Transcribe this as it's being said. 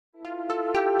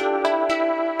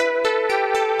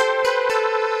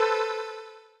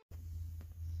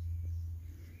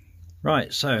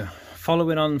Right, so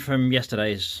following on from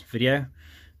yesterday's video,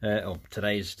 or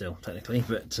today's still technically,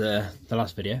 but the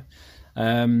last video,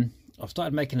 I've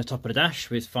started making the top of the dash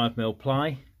with 5mm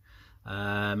ply.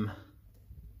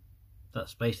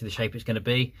 That's basically the shape it's going to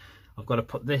be. I've got to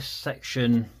put this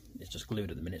section, it's just glued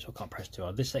at the minute so I can't press too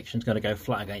hard. This section's going to go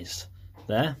flat against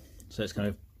there, so it's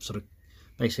going to sort of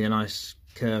basically a nice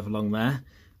curve along there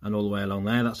and all the way along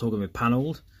there. That's all going to be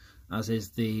panelled, as is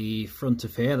the front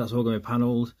of here. That's all going to be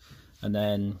panelled. And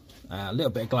then a little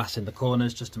bit of glass in the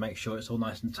corners just to make sure it's all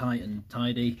nice and tight and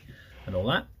tidy and all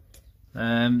that.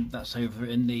 That's over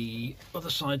in the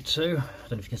other side too. I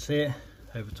don't know if you can see it,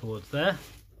 over towards there.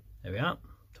 There we are,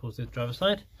 towards the driver's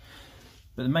side.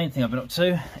 But the main thing I've been up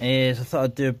to is I thought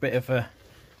I'd do a bit of a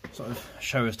sort of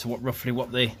show as to what roughly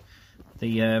what the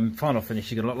final finish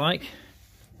is going to look like.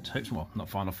 Well, not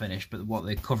final finish, but what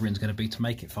the covering is going to be to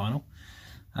make it final.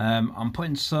 I'm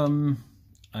putting some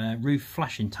roof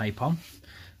flashing tape on,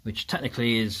 which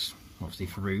technically is obviously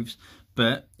for roofs,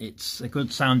 but it's a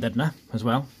good sound deadener as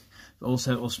well.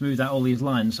 Also, it'll smooth out all these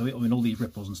lines, so I mean all these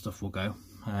ripples and stuff will go.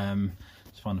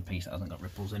 Let's find a piece that hasn't got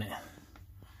ripples in it.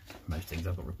 Most things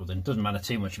have got ripples in. It doesn't matter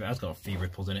too much if it has got a few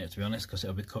ripples in it, to be honest, because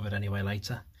it'll be covered anyway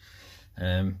later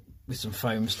with some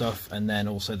foam stuff, and then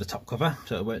also the top cover,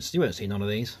 so you won't see none of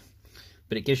these.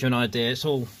 But it gives you an idea. It's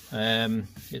all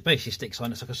it basically sticks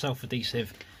on. It's like a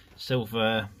self-adhesive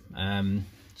silver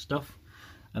stuff,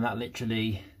 and that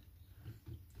literally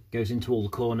goes into all the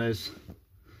corners,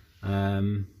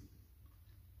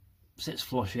 sits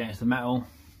flush against the metal,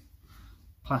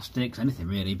 plastics, anything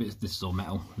really, but this is all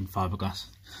metal and fiberglass.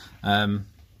 But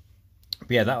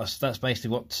yeah, that's basically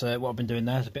what I've been doing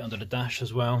there. There's a bit under the dash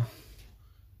as well.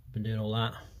 I've been doing all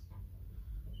that.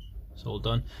 It's all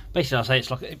done. Basically, I'll say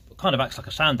it kind of acts like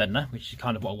a sound deadener, which is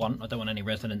kind of what I want. I don't want any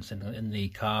resonance in the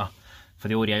car for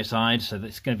the audio side, so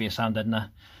it's going to be a sound deadener.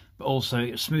 But also,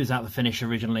 it smooths out the finish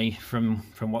originally from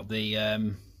what the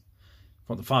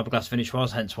fiberglass finish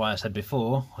was. Hence why I said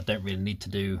before I don't really need to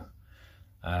do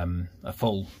a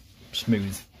full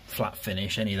smooth flat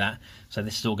finish, any of that. So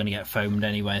this is all going to get foamed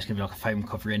anyway. It's going to be like a foam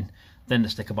covering, then the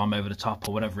sticker bomb over the top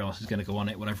or whatever else is going to go on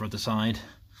it, whatever I decide,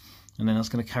 and then that's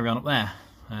going to carry on up there.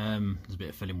 There's a bit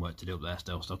of filling work to do up there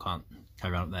still can't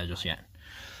carry on up there just yet.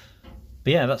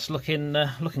 But yeah, that's looking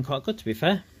quite good, to be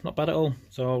fair. Not bad at all.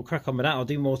 So I'll crack on with that. I'll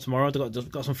do more tomorrow.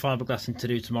 I've got some fiberglassing to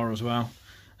do tomorrow as well.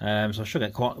 So I should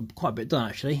get quite a bit done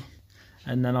actually.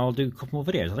 And then I'll do a couple more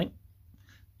videos, I think.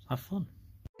 Have fun.